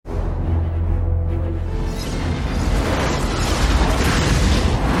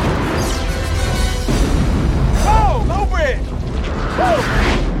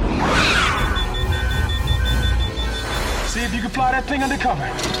staying undercover.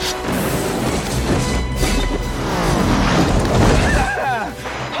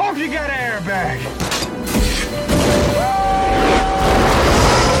 Hope you got an airbag.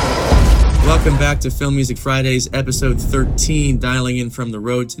 Welcome back to Film Music Fridays, episode 13, dialing in from the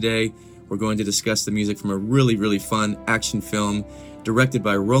road today. We're going to discuss the music from a really, really fun action film directed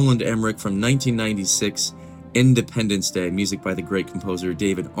by Roland Emmerich from 1996, Independence Day, music by the great composer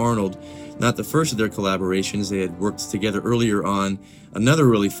David Arnold. Not the first of their collaborations. They had worked together earlier on another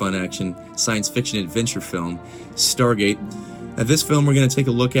really fun action science fiction adventure film, Stargate. Now, this film we're going to take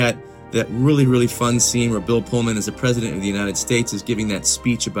a look at that really, really fun scene where Bill Pullman, as the President of the United States, is giving that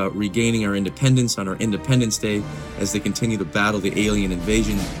speech about regaining our independence on our Independence Day as they continue to battle the alien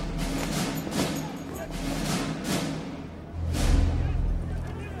invasion.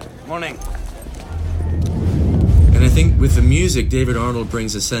 Morning. And I think with the music, David Arnold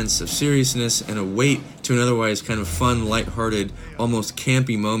brings a sense of seriousness and a weight to an otherwise kind of fun, lighthearted, almost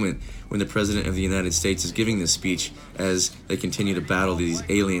campy moment when the President of the United States is giving this speech as they continue to battle these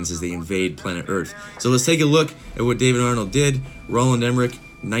aliens as they invade planet Earth. So let's take a look at what David Arnold did. Roland Emmerich,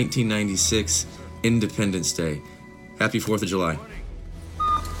 1996, Independence Day. Happy 4th of July.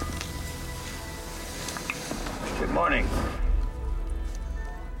 Good morning.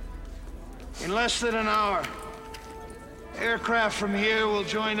 In less than an hour, aircraft from here will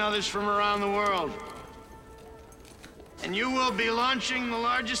join others from around the world. And you will be launching the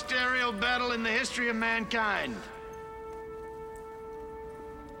largest aerial battle in the history of mankind.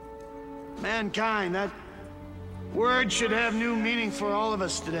 Mankind, that word should have new meaning for all of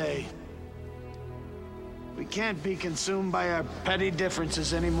us today. We can't be consumed by our petty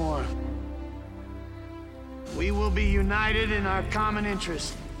differences anymore. We will be united in our common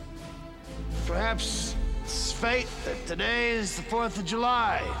interest. Perhaps it's fate that today is the 4th of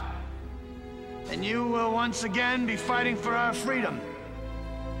July, and you will once again be fighting for our freedom.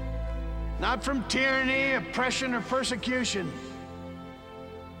 Not from tyranny, oppression, or persecution,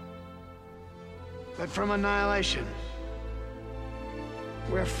 but from annihilation.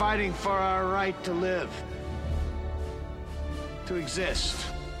 We're fighting for our right to live, to exist.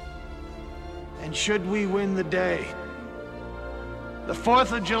 And should we win the day, the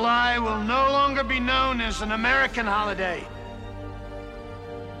 4th of July will no longer be known as an American holiday,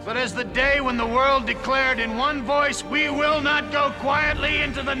 but as the day when the world declared in one voice, we will not go quietly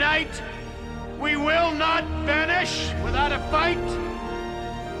into the night. We will not vanish without a fight.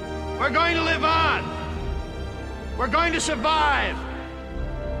 We're going to live on. We're going to survive.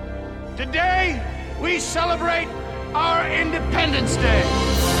 Today, we celebrate our Independence Day.